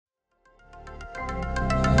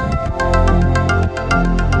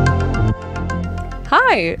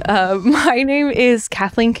Hi, my name is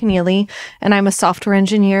Kathleen Keneally, and I'm a software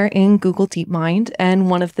engineer in Google DeepMind and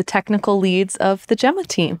one of the technical leads of the Gemma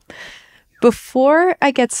team. Before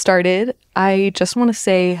I get started, I just want to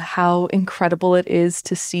say how incredible it is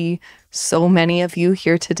to see so many of you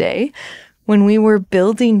here today. When we were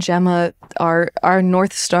building Gemma, our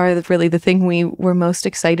North Star, really the thing we were most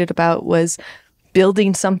excited about was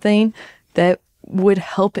building something that would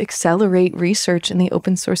help accelerate research in the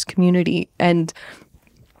open source community. And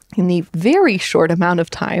in the very short amount of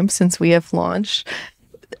time since we have launched,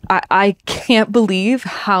 I can't believe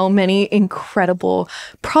how many incredible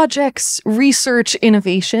projects, research,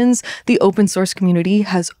 innovations the open source community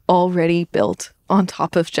has already built on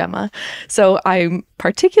top of Gemma. So I'm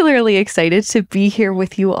particularly excited to be here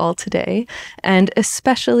with you all today, and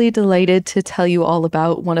especially delighted to tell you all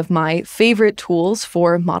about one of my favorite tools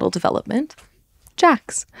for model development,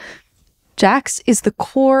 JAX. JAX is the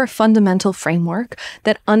core fundamental framework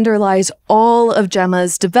that underlies all of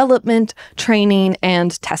Gemma's development, training,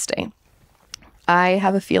 and testing. I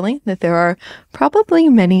have a feeling that there are probably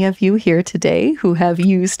many of you here today who have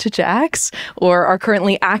used JAX or are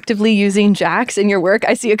currently actively using JAX in your work.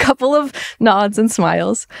 I see a couple of nods and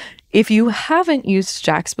smiles. If you haven't used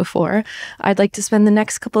JAX before, I'd like to spend the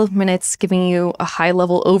next couple of minutes giving you a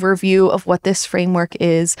high-level overview of what this framework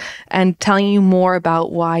is and telling you more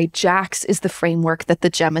about why JAX is the framework that the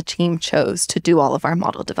Gemma team chose to do all of our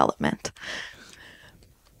model development.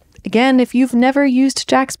 Again, if you've never used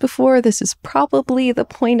JAX before, this is probably the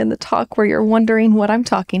point in the talk where you're wondering what I'm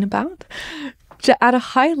talking about. At a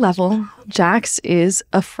high level, JAX is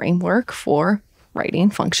a framework for writing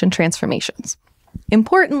function transformations.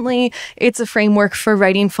 Importantly, it's a framework for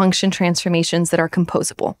writing function transformations that are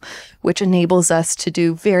composable, which enables us to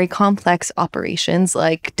do very complex operations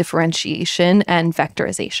like differentiation and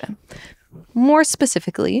vectorization. More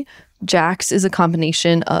specifically, JAX is a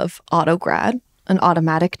combination of AutoGrad, an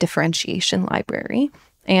automatic differentiation library,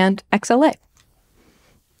 and XLA.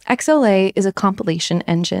 XLA is a compilation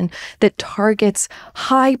engine that targets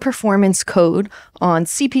high-performance code on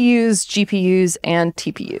CPUs, GPUs, and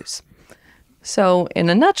TPUs. So, in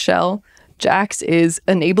a nutshell, JAX is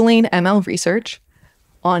enabling ML research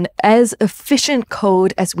on as efficient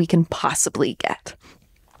code as we can possibly get.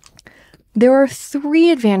 There are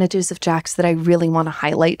 3 advantages of JAX that I really want to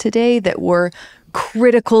highlight today that were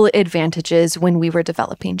critical advantages when we were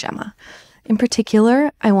developing Gemma. In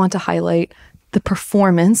particular, I want to highlight the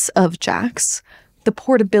performance of JAX, the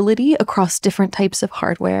portability across different types of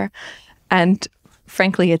hardware, and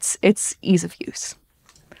frankly, its ease of use.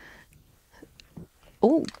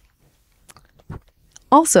 Oh,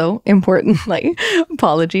 also importantly,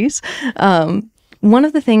 apologies. One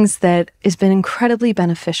of the things that has been incredibly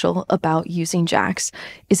beneficial about using JAX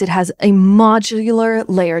is it has a modular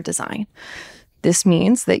layer design. This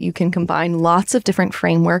means that you can combine lots of different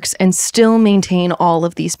frameworks and still maintain all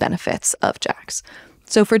of these benefits of JAX.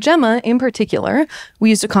 So for Gemma in particular, we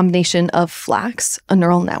used a combination of Flax, a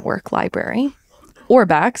neural network library,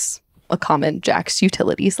 Orbax, a common JAX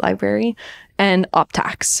utilities library, and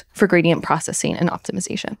Optax for gradient processing and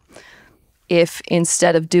optimization. If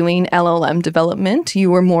instead of doing LLM development,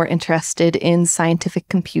 you were more interested in scientific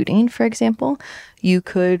computing, for example, you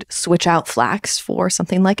could switch out Flax for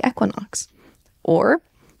something like Equinox. Or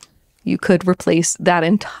you could replace that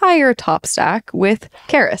entire top stack with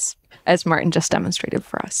Keras, as Martin just demonstrated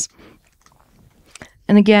for us.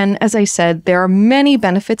 And again, as I said, there are many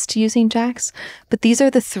benefits to using JAX, but these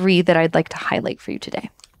are the 3 that I'd like to highlight for you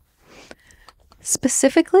today.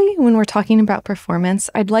 Specifically, when we're talking about performance,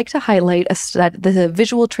 I'd like to highlight the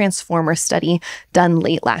visual transformer study done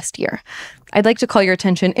late last year. I'd like to call your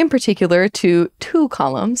attention in particular to 2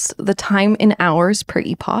 columns, the time in hours per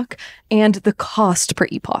epoch and the cost per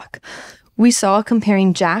epoch. We saw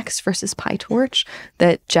comparing JAX versus PyTorch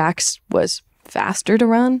that JAX was faster to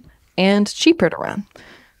run and cheaper to run.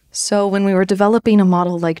 So when we were developing a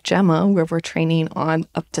model like Gemma, where we're training on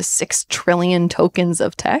up to 6 trillion tokens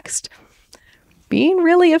of text, being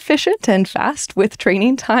really efficient and fast with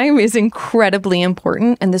training time is incredibly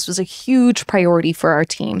important, and this was a huge priority for our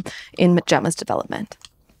team in Gemma's development.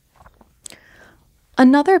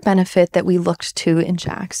 Another benefit that we looked to in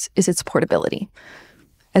JAX is its portability.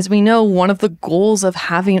 As we know, one of the goals of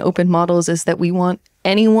having open models is that we want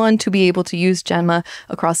anyone to be able to use Gemma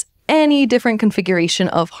across any different configuration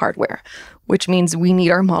of hardware, which means we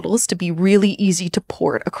need our models to be really easy to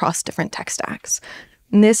port across different tech stacks.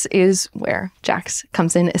 And this is where JAX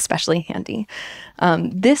comes in especially handy.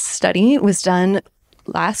 This study was done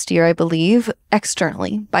last year, I believe,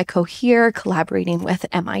 externally by Cohere collaborating with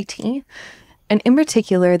MIT. And in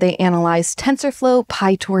particular, they analyzed TensorFlow,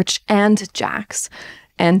 PyTorch, and JAX.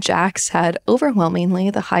 and JAX had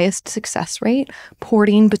overwhelmingly the highest success rate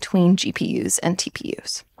porting between GPUs and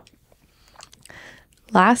TPUs.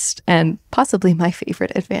 Last, and possibly my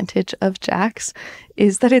favorite advantage of JAX,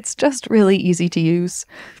 is that it's just really easy to use.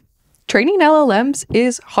 Training LLMs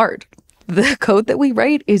is hard. The code that we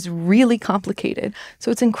write is really complicated,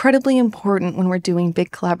 so it's incredibly important when we're doing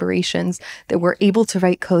big collaborations that we're able to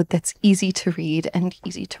write code that's easy to read and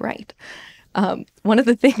easy to write. One of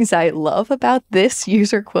the things I love about this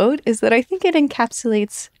user quote is that I think it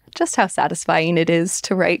encapsulates just how satisfying it is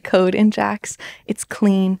to write code in JAX. It's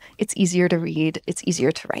clean, it's easier to read, it's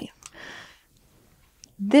easier to write.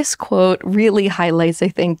 This quote really highlights, I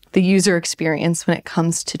think, the user experience when it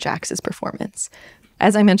comes to JAX's performance.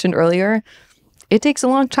 As I mentioned earlier, it takes a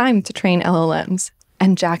long time to train LLMs,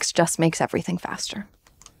 and JAX just makes everything faster.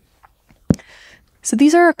 So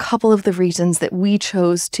these are a couple of the reasons that we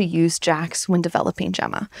chose to use JAX when developing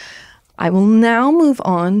Gemma. I will now move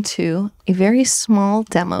on to a very small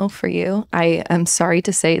demo for you. I am sorry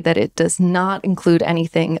to say that it does not include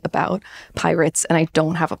anything about pirates, and I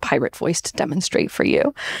don't have a pirate voice to demonstrate for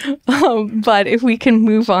you. But if we can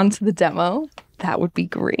move on to the demo, that would be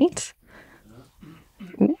great.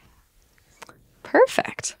 Ooh.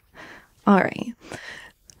 Perfect. All right.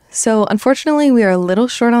 So unfortunately, we are a little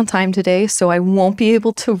short on time today, so I won't be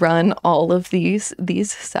able to run all of these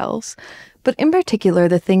cells. But in particular,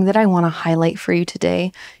 the thing that I want to highlight for you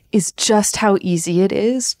today is just how easy it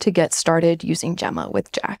is to get started using Gemma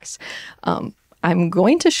with JAX. I'm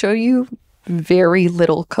going to show you very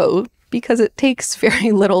little code because it takes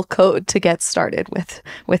very little code to get started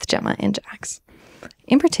with Gemma in JAX.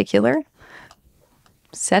 In particular,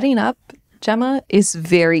 setting up Gemma is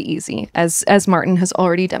very easy, as Martin has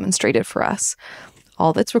already demonstrated for us.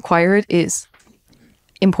 All that's required is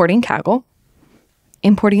importing Kaggle,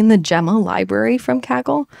 importing the Gemma library from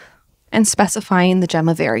Kaggle, and specifying the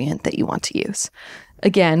Gemma variant that you want to use.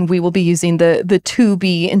 Again, we will be using the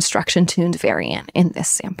to-be instruction-tuned variant in this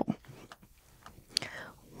sample.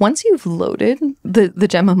 Once you've loaded the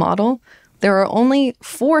Gemma model, there are only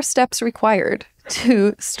 4 steps required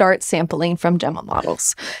to start sampling from Gemma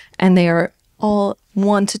models, and they are all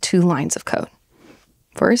 1 to 2 lines of code.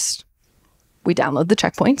 First, we download the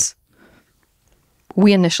checkpoints.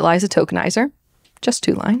 We initialize a tokenizer, just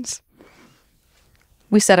 2 lines.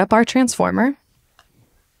 We set up our transformer,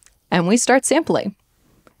 and we start sampling.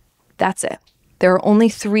 That's it. There are only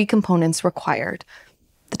 3 components required: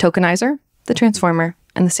 the tokenizer, the transformer,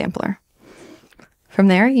 and the sampler. From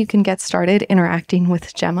there, you can get started interacting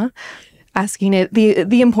with Gemma, asking it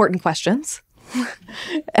the important questions.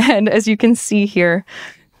 And as you can see here,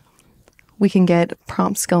 we can get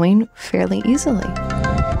prompts going fairly easily.